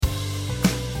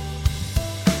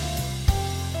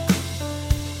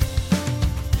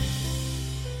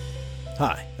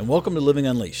Hi, and welcome to Living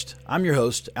Unleashed. I'm your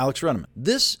host, Alex Runneman.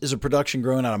 This is a production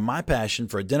growing out of my passion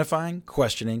for identifying,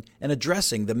 questioning, and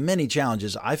addressing the many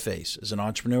challenges I face as an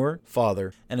entrepreneur,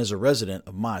 father, and as a resident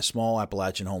of my small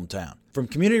Appalachian hometown. From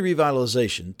community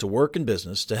revitalization to work and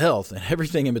business to health and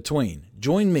everything in between,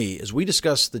 join me as we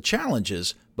discuss the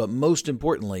challenges, but most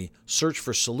importantly, search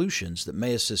for solutions that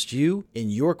may assist you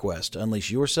in your quest to unleash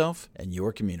yourself and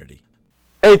your community.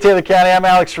 Hey Taylor County, I'm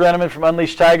Alex Runneman from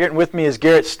Unleashed Tiger, and with me is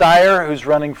Garrett Stire, who's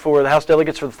running for the House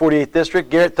Delegates for the 48th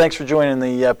District. Garrett, thanks for joining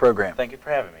the program. Thank you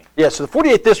for having me. Yeah, so the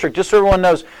 48th District, just so everyone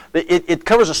knows, it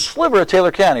covers a sliver of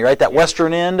Taylor County, right? That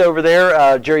western end over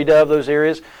there, Jerry Dove, those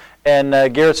areas.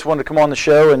 And Garrett's wanted to come on the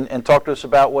show and talk to us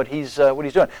about what he's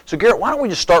doing. So Garrett, why don't we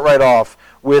just start right off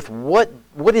with what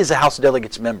is a House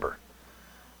Delegates member?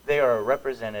 They are a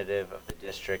representative of the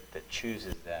district that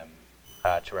chooses them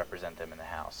to represent them in the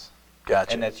House.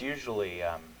 Gotcha. And that's usually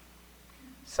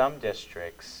some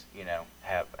districts,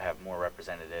 have more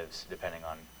representatives depending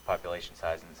on population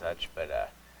size and such.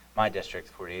 But my district,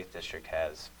 the 48th district,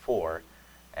 has 4,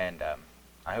 and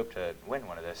I hope to win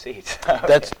one of those seats.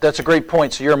 That's a great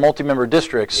point. So you're a multi-member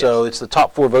district, so it's the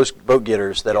top 4 vote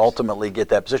getters that ultimately get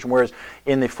that position. Whereas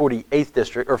in the 48th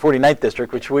district or 49th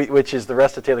district, which is the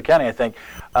rest of Taylor County, I think,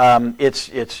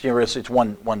 it's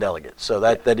one delegate. So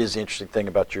that is the interesting thing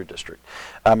about your district.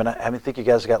 And I think you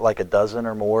guys got like a dozen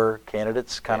or more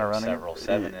candidates kind of running.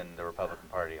 7 in the Republican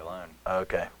Party alone.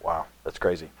 Okay, wow, that's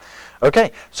crazy.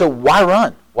 Okay, so why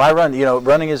run? Why run?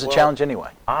 Running is a challenge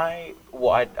anyway. I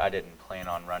didn't plan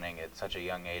on running at such a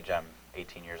young age. I'm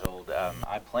 18 years old.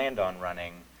 I planned on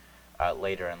running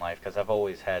later in life because I've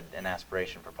always had an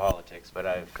aspiration for politics, but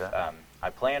I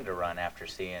planned to run after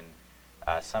seeing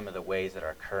some of the ways that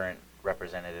our current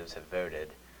representatives have voted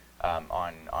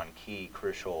on key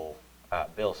crucial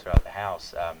bills throughout the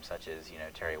House, such as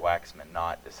Terry Waxman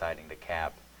not deciding to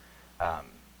cap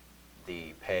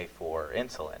the pay for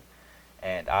insulin.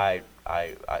 And I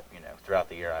throughout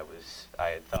the year I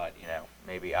had thought,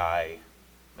 maybe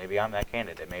I'm that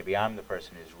candidate. Maybe I'm the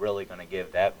person who's really going to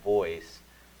give that voice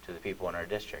to the people in our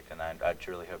district, and I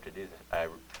truly hope to do that. I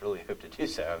really hope to do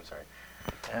so. I'm sorry.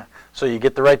 Yeah. So you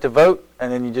get the right to vote,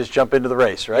 and then you just jump into the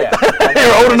race, right? Yeah.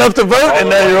 You're old enough to vote,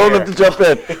 and then you're old enough to jump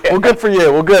in. Yeah. Well, good for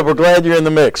you. Well, good. We're glad you're in the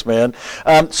mix, man.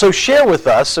 So share with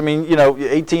us.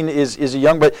 18 is a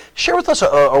young, but share with us a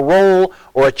role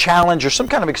or a challenge or some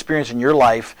kind of experience in your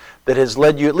life that has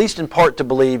led you, at least in part, to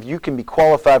believe you can be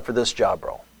qualified for this job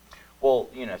role. Well,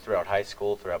 throughout high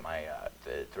school, throughout my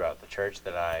throughout the church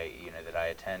that I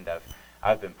attend,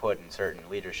 I've been put in certain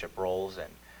leadership roles,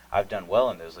 and I've done well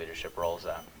in those leadership roles,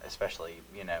 especially,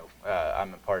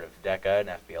 I'm a part of DECA and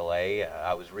FBLA.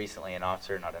 I was recently an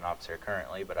officer, not an officer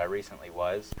currently, but I recently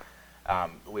was.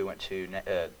 We went to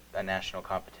a national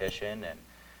competition, and,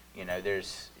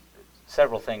 there's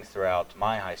several things throughout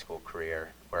my high school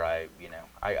career where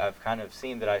I've kind of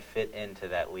seen that I fit into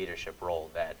that leadership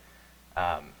role, that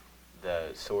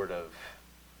the sort of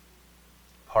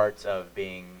parts of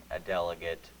being a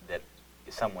delegate that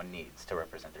someone needs to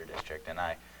represent their district. And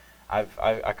I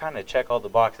kind of check all the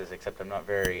boxes, except I'm not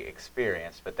very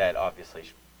experienced, but that obviously,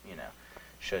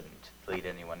 shouldn't lead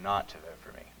anyone not to vote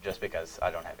for me, just because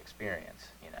I don't have experience,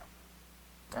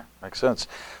 Yeah, makes sense.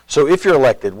 So if you're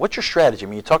elected, what's your strategy?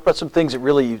 You talked about some things that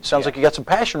really sounds like you got some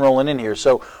passion rolling in here.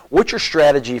 So what's your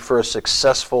strategy for a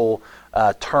successful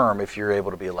term if you're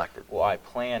able to be elected? Well, I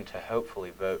plan to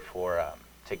hopefully vote for,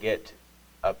 to get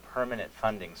a permanent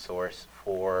funding source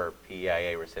for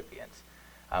PEIA recipients.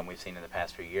 We've seen in the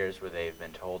past few years where they've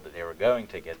been told that they were going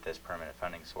to get this permanent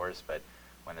funding source, but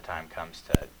when the time comes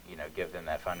to, give them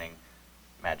that funding,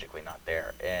 magically not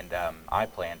there. And I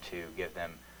plan to give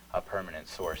them a permanent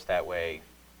source. That way,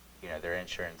 their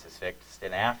insurance is fixed,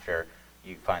 and after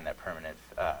you find that permanent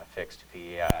fix to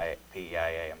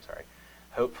PEIA,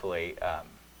 hopefully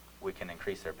we can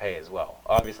increase their pay as well.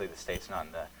 Obviously, the state's not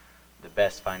in the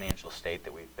best financial state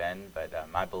that we've been, but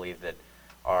I believe that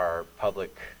our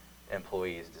public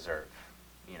employees deserve,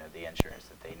 the insurance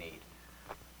that they need.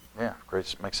 Yeah,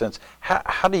 great. Makes sense.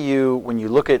 How do you, when you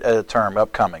look at a term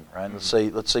upcoming, right?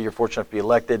 Mm-hmm. Let's say you're fortunate to be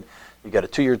elected. You got a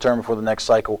 2-year term before the next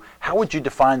cycle. How would you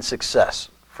define success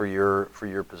for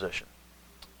your position?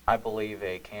 I believe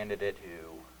a candidate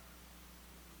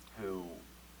who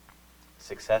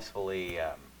successfully.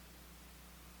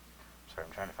 Sorry,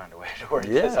 I'm trying to find a way to word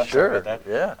this. Yeah, sure.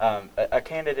 Yeah. A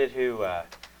candidate who,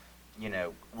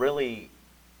 really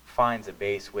finds a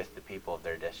base with the people of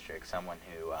their district. Someone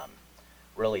who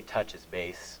really touches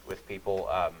base with people.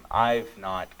 I've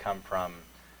not come from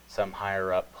some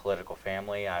higher up political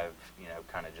family. I've,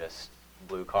 kind of just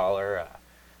blue collar,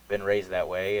 been raised that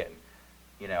way, and,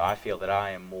 I feel that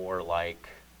I am more like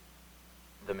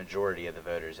the majority of the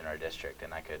voters in our district,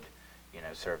 and I could,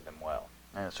 serve them well.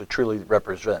 Yeah, so truly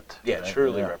represent. Yeah, right?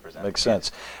 truly represent. Makes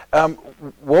sense.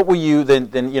 What will you then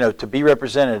to be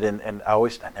represented, and I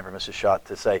never miss a shot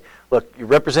to say, look, your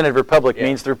representative republic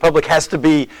means the republic has to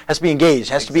be engaged,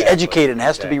 has to be educated, and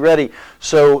has to be ready.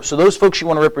 So those folks you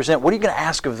want to represent, what are you going to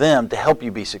ask of them to help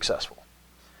you be successful?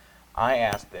 I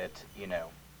ask that,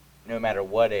 no matter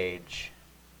what age,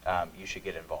 you should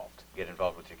get involved. Get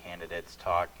involved with your candidates,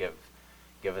 talk,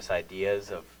 give us ideas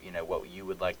of what you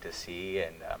would like to see,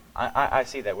 and I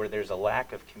see that where there's a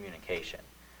lack of communication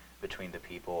between the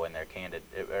people and their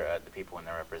the people and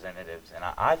their representatives, and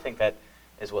I think that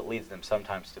is what leads them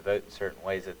sometimes to vote in certain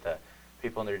ways that the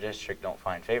people in their district don't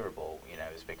find favorable.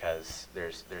 Is because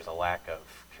there's a lack of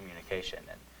communication,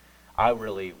 and I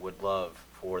really would love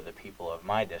for the people of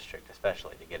my district,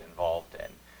 especially, to get involved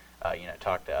and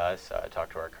talk to us,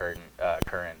 talk to our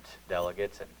current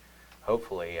delegates, and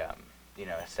hopefully.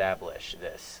 Establish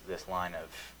this line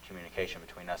of communication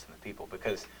between us and the people,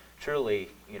 because truly,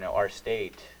 our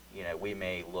state, we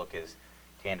may look as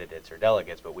candidates or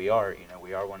delegates, but we are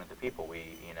one of the people.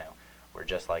 We're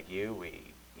just like you. We,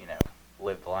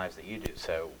 live the lives that you do.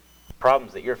 So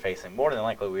problems that you're facing, more than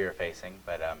likely we are facing,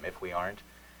 but if we aren't,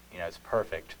 it's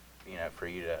perfect, for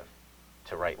you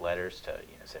to write letters, to,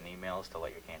 send emails to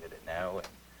let your candidate know, and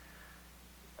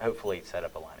hopefully set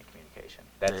up a line of communication.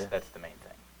 That's the main thing.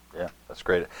 Yeah, that's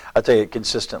great. I tell you,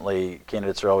 consistently,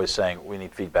 candidates are always saying, we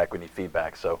need feedback, we need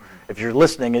feedback. So if you're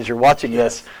listening, as you're watching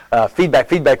this, feedback,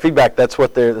 that's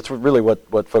really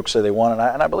what folks say they want,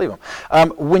 and I believe them.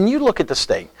 When you look at the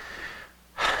state,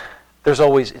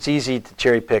 it's easy to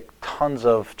cherry pick tons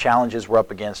of challenges we're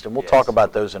up against, and we'll talk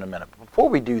about those in a minute. But before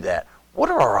we do that, what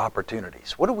are our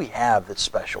opportunities? What do we have that's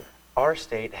special? Our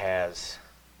state has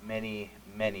many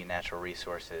natural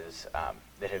resources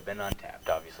that have been untapped,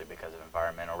 obviously because of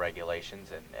environmental regulations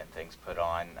and things put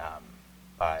on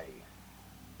by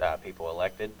people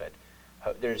elected. But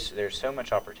there's so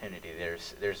much opportunity.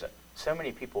 There's so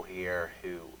many people here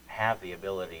who have the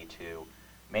ability to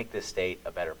make this state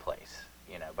a better place.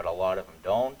 But a lot of them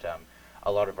don't.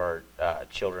 A lot of our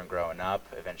children growing up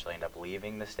eventually end up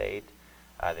leaving the state.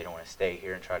 They don't want to stay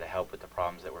here and try to help with the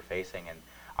problems that we're facing, and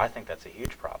I think that's a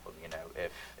huge problem.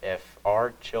 If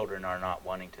our children are not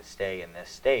wanting to stay in this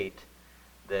state,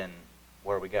 then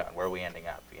where are we going? Where are we ending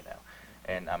up?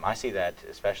 And I see that,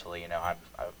 especially. I'm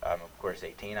of course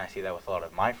 18. I see that with a lot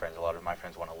of my friends. A lot of my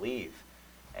friends want to leave,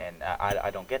 and I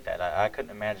don't get that. I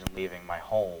couldn't imagine leaving my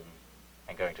home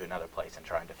and going to another place and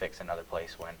trying to fix another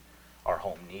place when our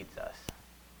home needs us.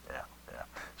 Yeah.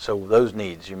 So those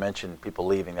needs, you mentioned people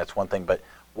leaving. That's one thing, but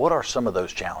what are some of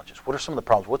those challenges? What are some of the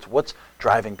problems? What's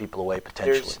driving people away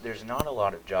potentially? There's not a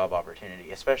lot of job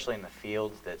opportunity, especially in the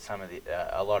fields that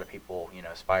a lot of people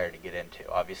aspire to get into.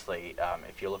 Obviously,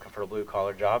 if you're looking for a blue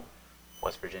collar job,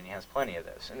 West Virginia has plenty of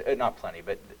those. Not plenty,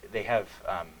 but they have.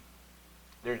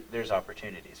 There's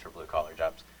opportunities for blue collar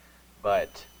jobs,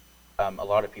 but a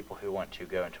lot of people who want to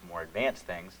go into more advanced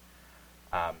things,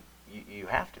 you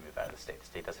have to move out of the state. The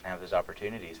state doesn't have those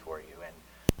opportunities for you,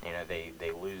 and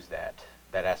they lose that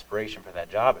aspiration for that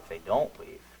job if they don't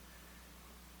leave.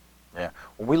 Yeah.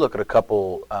 When we look at a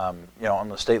couple, on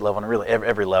the state level and really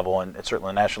every level, and certainly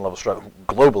the national level,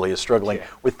 globally is struggling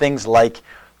with things like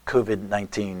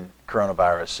COVID-19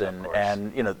 coronavirus,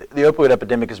 and the opioid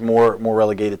epidemic is more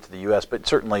relegated to the U.S., but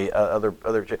certainly other.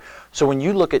 So when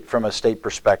you look at from a state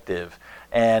perspective,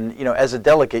 and as a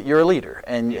delegate, you're a leader,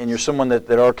 and you're someone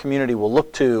that our community will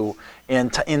look to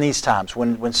in these times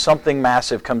when something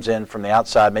massive comes in from the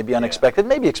outside, maybe unexpected,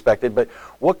 maybe expected, but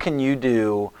what can you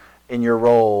do in your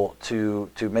role to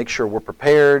make sure we're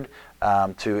prepared,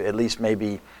 to at least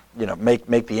maybe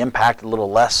make the impact a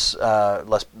little less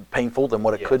painful than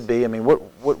what it could be? I mean,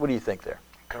 what do you think there?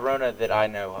 Corona that I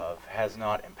know of has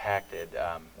not impacted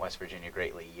West Virginia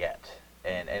greatly yet.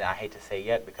 And I hate to say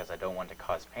yet because I don't want to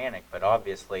cause panic, but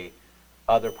obviously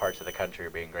other parts of the country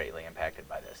are being greatly impacted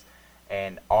by this.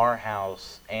 And our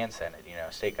House and Senate,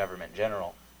 state government in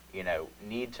general,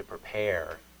 need to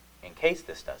prepare in case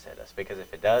this does hit us. Because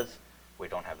if it does, we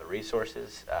don't have the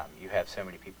resources. You have so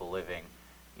many people living,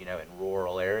 in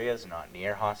rural areas, not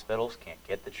near hospitals, can't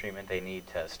get the treatment they need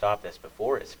to stop this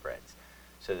before it spreads.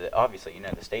 So that obviously,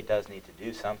 the state does need to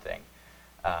do something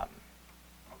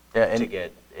to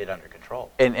get it under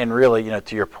control. And really,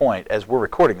 to your point, as we're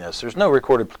recording this, there's no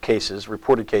reported cases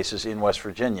in West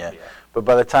Virginia. Yeah. But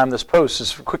by the time this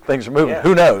posts, quick things are moving.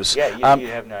 Who knows? Yeah, you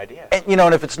have no idea. And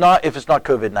and if it's not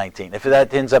COVID-19, if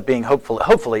that ends up being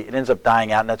hopefully it ends up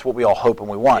dying out, and that's what we all hope and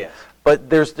we want. Yes. but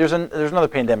there's another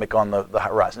pandemic on the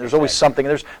horizon. There's always something.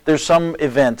 There's some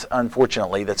event,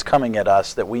 unfortunately, that's coming at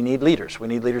us that we need leaders. We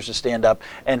need leaders to stand up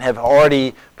and have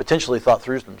already potentially thought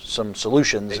through some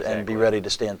solutions and be ready to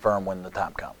stand firm when the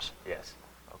time comes. Yes.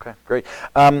 Okay, great.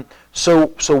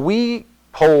 So we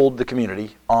polled the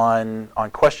community on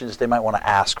questions they might want to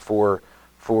ask for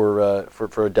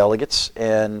delegates,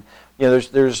 and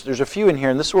there's a few in here,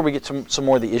 and this is where we get some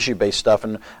more of the issue-based stuff,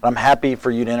 and I'm happy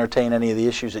for you to entertain any of the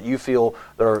issues that you feel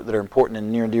that are important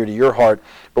and near and dear to your heart.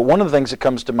 But one of the things that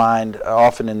comes to mind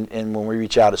often in when we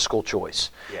reach out is school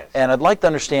choice. Yes. And I'd like to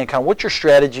understand kind of what your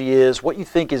strategy is, what you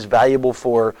think is valuable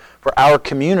for our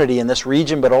community in this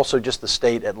region, but also just the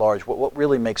state at large. What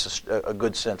really makes a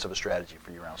good sense of a strategy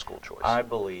for you around school choice? I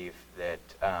believe that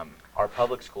our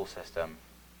public school system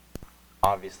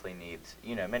obviously needs,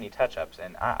 many touch-ups,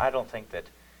 and I don't think that,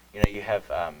 you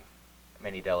have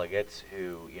many delegates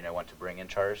who, want to bring in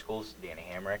charter schools. Danny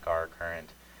Hamrick, our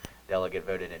current delegate,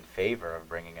 voted in favor of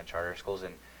bringing in charter schools,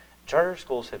 and charter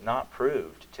schools have not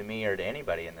proved to me or to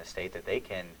anybody in the state that they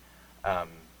can,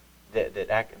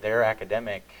 their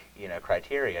academic,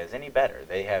 criteria is any better.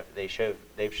 They've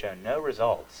shown no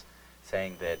results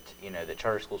saying that, that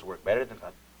charter schools work better than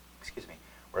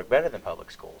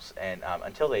public schools, and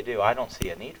until they do, I don't see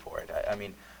a need for it. I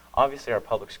mean, obviously our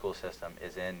public school system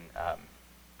is in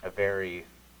a very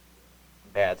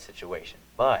bad situation,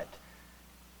 but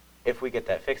if we get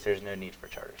that fixed, there's no need for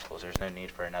charter schools. There's no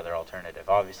need for another alternative.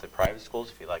 Obviously private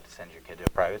schools, if you'd like to send your kid to a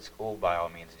private school, by all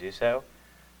means do so,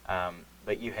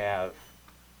 but you have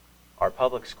our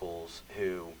public schools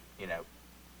who,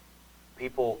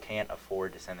 people can't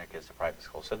afford to send their kids to private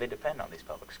schools, so they depend on these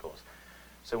public schools.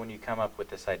 So when you come up with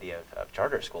this idea of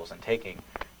charter schools and taking,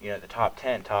 the top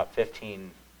 10, top 15%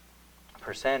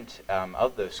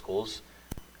 of those schools,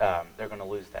 they're going to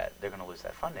lose that. They're going to lose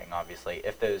that funding. Obviously,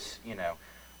 if those,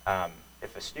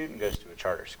 if a student goes to a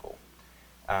charter school,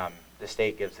 the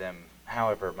state gives them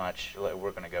however much.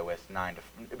 We're going to go with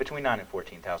between $9,000 and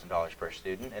 $14,000 per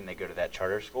student, and they go to that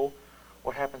charter school.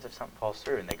 What happens if something falls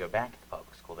through and they go back to the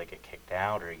public school? They get kicked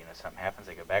out, or something happens.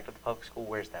 They go back to the public school.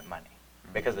 Where's that money?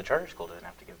 Because the charter school doesn't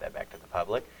have to give that back to the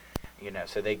public,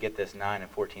 so they get this $9,000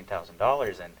 and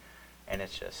 $14,000, and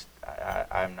it's just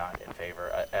I'm not in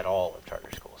favor at all of charter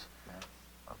schools.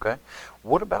 Okay,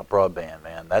 what about broadband,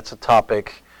 man? That's a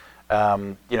topic.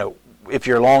 If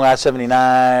you're along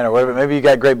I-79 or whatever, maybe you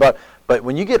got great but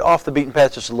when you get off the beaten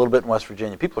path just a little bit in West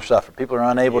Virginia, people are suffering. People are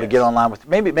unable to get online with.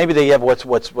 Maybe they have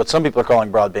what some people are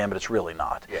calling broadband, but it's really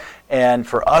not. Yeah. And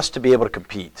for us to be able to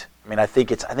compete. I mean, I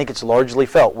think it's largely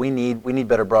felt. We need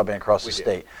better broadband across the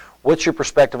state. What's your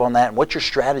perspective on that, and what's your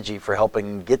strategy for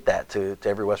helping get that to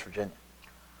every West Virginian?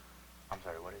 I'm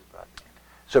sorry, what is broadband?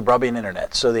 So broadband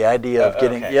internet. So the idea of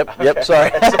getting. Okay. Yep.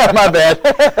 Sorry, my bad.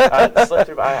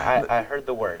 Slipped through. I heard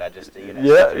the word. I just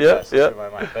slipped through my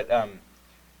mind. But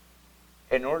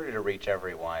in order to reach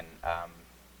everyone, I'm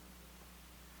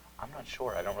not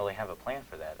sure. I don't really have a plan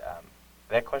for that.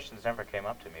 That question's never came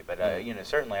up to me, but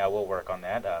certainly I will work on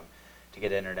that to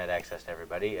get internet access to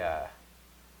everybody,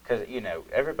 because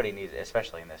everybody needs,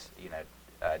 especially in this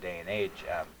day and age.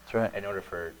 That's right. In order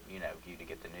for you to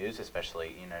get the news,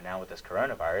 especially now with this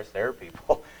coronavirus, there are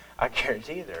people. I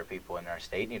guarantee you there are people in our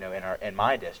state, in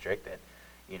my district that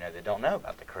that don't know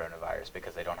about the coronavirus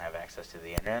because they don't have access to the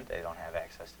internet, they don't have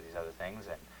access to these other things,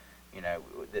 and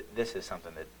this is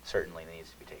something that certainly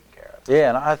needs to be taken care of. Yeah,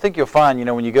 and I think you'll find,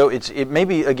 when you go, it may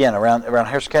be, again, around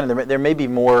Harrison County, there may be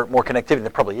more connectivity. There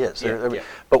probably is.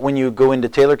 But when you go into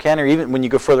Taylor County, or even when you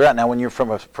go further out now, when you're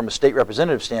from a state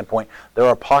representative standpoint, there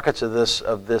are pockets of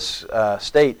this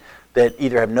state that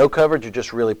either have no coverage or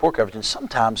just really poor coverage, and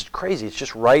sometimes crazy. It's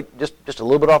just just a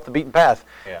little bit off the beaten path,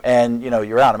 and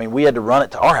you're out. I mean, we had to run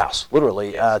it to our house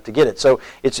literally to get it. So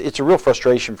it's a real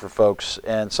frustration for folks,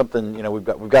 and something we've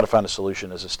got to find a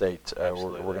solution as a state. We're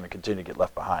going to continue to get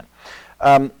left behind.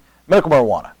 Medical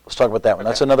marijuana. Let's talk about that one.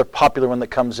 Okay. That's another popular one that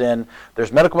comes in.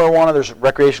 There's medical marijuana. There's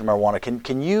recreational marijuana.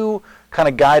 Can you kind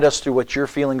of guide us through what your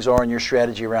feelings are and your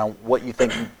strategy around what you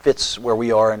think fits where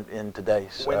we are in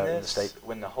today's in the state?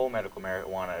 When the whole medical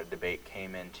marijuana debate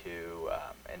came into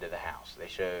the House, they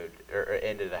showed, or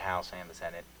into the House and the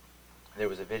Senate, there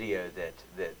was a video that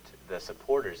the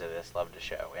supporters of this love to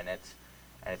show, and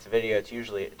it's a video. It's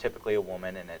typically a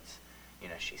woman, and it's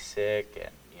she's sick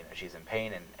and she's in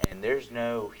pain, and there's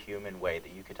no human way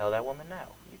that you could tell that woman no.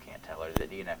 You can't tell her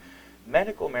that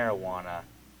medical marijuana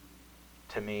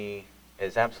to me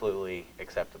is absolutely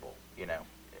acceptable.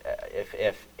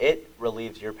 If it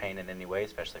relieves your pain in any way,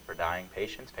 especially for dying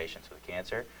patients with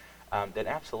cancer, then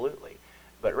absolutely.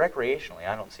 But recreationally,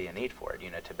 I don't see a need for it.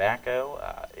 Tobacco,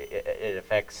 it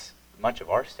affects much of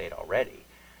our state already,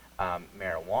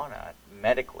 marijuana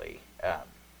medically,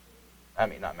 I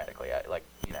mean, not medically, like,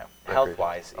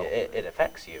 health-wise, it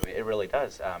affects you. It really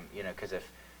does, because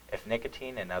if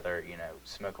nicotine and other,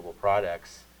 smokable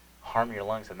products harm your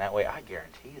lungs in that way, I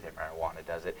guarantee that marijuana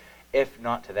does it, if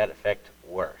not to that effect,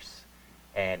 worse.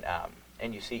 And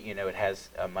you see, it has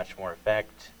a much more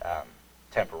effect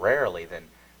temporarily than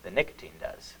the nicotine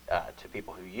does to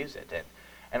people who use it.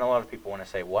 And a lot of people want to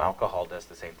say, well, alcohol does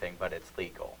the same thing, but it's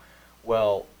legal.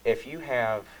 Well, if you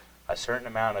have a certain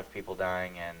amount of people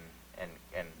dying in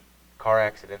car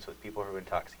accidents with people who are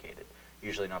intoxicated,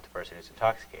 usually not the person who's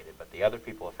intoxicated, but the other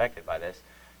people affected by this,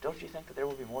 don't you think that there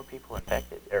will be more people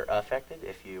affected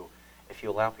if you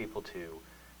allow people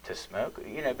to smoke?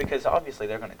 Because obviously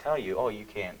they're going to tell you, oh, you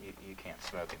can't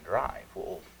smoke and drive.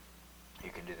 Well, you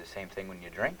can do the same thing when you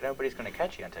drink. Nobody's going to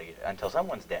catch you until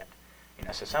someone's dead.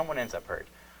 So someone ends up hurt.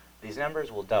 These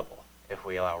numbers will double if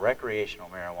we allow recreational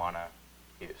marijuana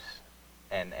use,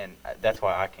 and that's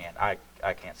why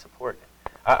I can't support it.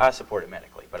 I support it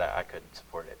medically, but I couldn't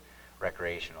support it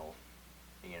recreationally.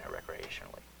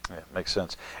 Yeah, makes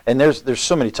sense. And there's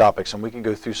so many topics, and we can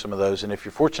go through some of those. And if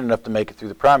you're fortunate enough to make it through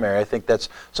the primary, I think that's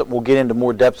something we'll get into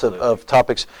more depth of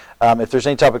topics. If there's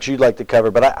any topics you'd like to cover,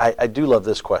 but I do love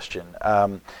this question,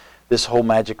 this whole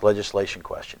magic legislation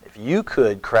question. If you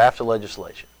could craft a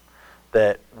legislation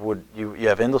that you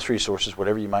have endless resources,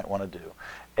 whatever you might want to do,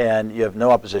 and you have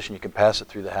no opposition, you can pass it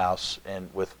through the House, and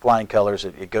with flying colors,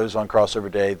 it goes on crossover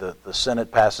day, the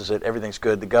Senate passes it, everything's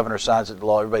good, the governor signs it into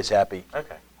law, everybody's happy.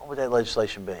 Okay. What would that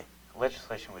legislation be?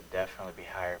 Legislation would definitely be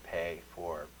higher pay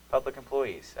for public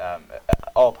employees,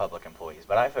 all public employees,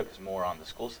 but I focus more on the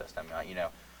school system.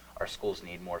 Our schools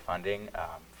need more funding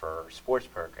for sports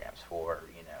programs, for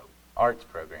arts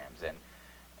programs,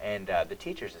 and the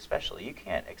teachers especially. You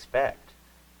can't expect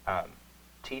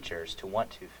teachers to want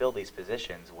to fill these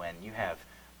positions when you have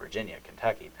Virginia,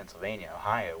 Kentucky, Pennsylvania,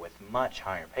 Ohio with much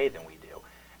higher pay than we do,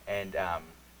 and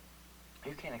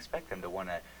you can't expect them to want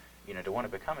to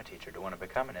become a teacher, to want to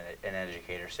become an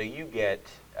educator. So you get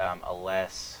a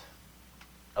less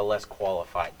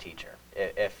qualified teacher.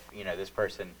 If this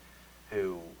person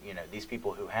who these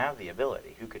people who have the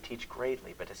ability, who could teach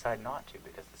greatly, but decide not to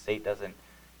because the state doesn't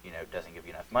give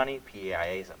you enough money.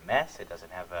 PEIA is a mess. It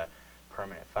doesn't have a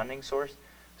permanent funding source.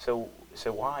 So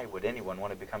why would anyone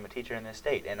want to become a teacher in this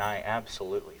state? And I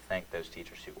absolutely thank those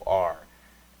teachers who are,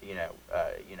 a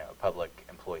public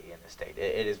employee in the state.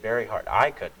 It is very hard.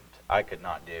 I could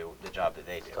not do the job that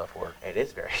they do. Tough work. It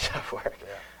is very tough work.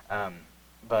 Yeah.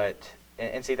 But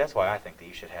see, that's why I think that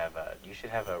you should have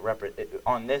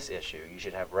on this issue. You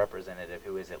should have a representative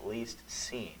who has at least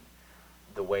seen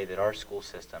the way that our school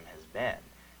system has been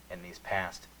in these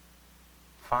past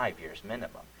 5 years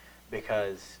minimum,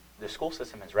 because the school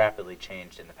system has rapidly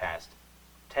changed in the past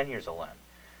 10 years alone.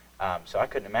 So I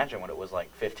couldn't imagine what it was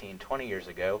like 15, 20 years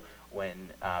ago when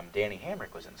Danny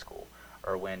Hamrick was in school,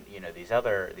 or when these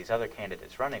other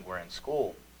candidates running were in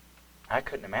school. I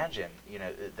couldn't imagine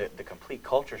the complete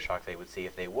culture shock they would see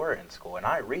if they were in school. And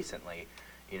I recently,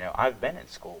 I've been in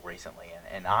school recently,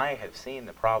 and I have seen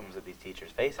the problems that these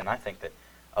teachers face, and I think that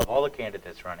of all the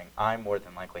candidates running, I more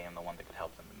than likely am the one that could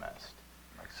help them the most.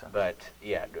 Makes sense. But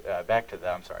yeah, back to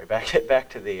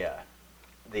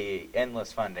the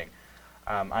endless funding.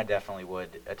 I definitely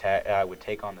would I would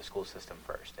take on the school system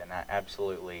first, and I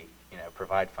absolutely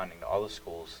provide funding to all the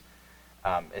schools,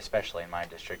 especially in my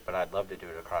district. But I'd love to do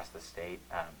it across the state,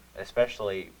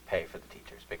 especially pay for the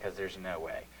teachers, because there's no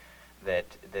way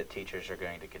that teachers are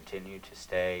going to continue to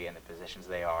stay in the positions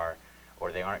they are,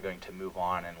 or they aren't going to move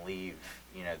on and leave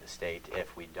the state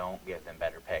if we don't give them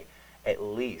better pay. At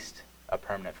least a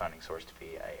permanent funding source to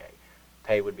PEIA.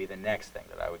 Pay would be the next thing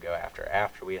that I would go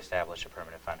after we establish a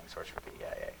permanent funding source for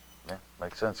PEIA. Yeah,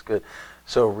 makes sense. Good.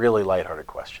 So, a really lighthearted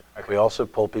question. Okay. We also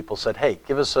polled people, said, "Hey,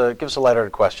 give us a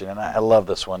lighthearted question," and I love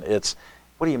this one. It's,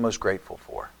 what are you most grateful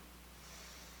for?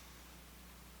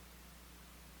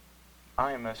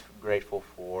 I am most grateful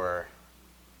for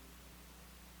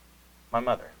my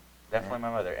mother. Definitely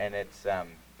my mother, and it's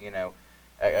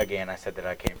again, I said that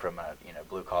I came from a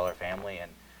blue collar family,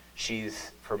 and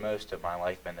she's for most of my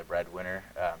life been the breadwinner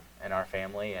in our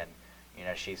family, and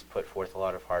she's put forth a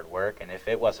lot of hard work. And if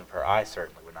it wasn't for her, I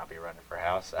certainly would not be running for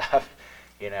House.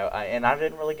 And I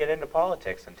didn't really get into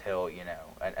politics until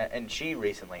and she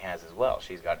recently has as well.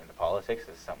 She's gotten into politics.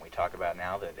 This is something we talk about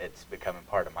now, that it's becoming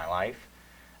part of my life.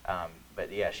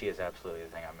 But yeah, she is absolutely the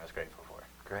thing I'm most grateful for.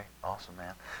 Great. Awesome,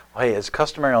 man. Well, hey, as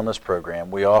customary on this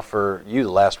program, we offer you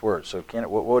the last word. So, Kenneth,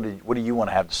 what do you want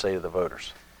to have to say to the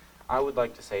voters? I would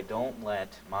like to say, don't let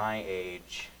my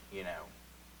age,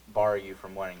 bar you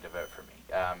from wanting to vote for me.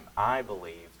 I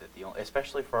believe that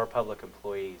especially for our public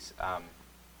employees,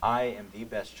 I am the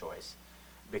best choice,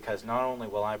 because not only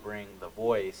will I bring the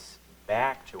voice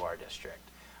back to our district,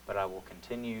 but I will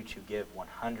continue to give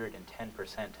 110%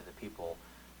 to the people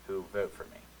who vote for me.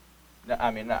 No,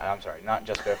 I mean, I'm sorry, not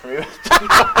just vote for me.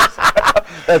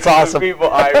 That's awesome. The people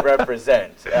I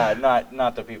represent,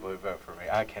 not the people who vote for me.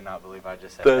 I cannot believe I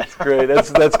just said that. That's great.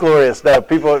 That's glorious. No,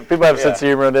 people have a sense of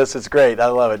humor in this. It's great. I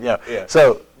love it. Yeah.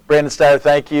 So, Brandon Stire,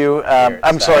 thank you.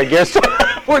 I'm sorry, Garrett.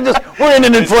 We're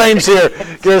ending in flames here.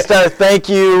 Garrett Stire, thank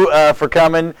you for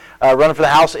coming, running for the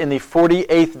House in the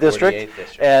 48th district. 48th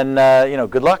district.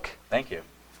 And good luck. Thank you.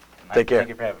 Take care. Thank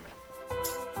you for having me.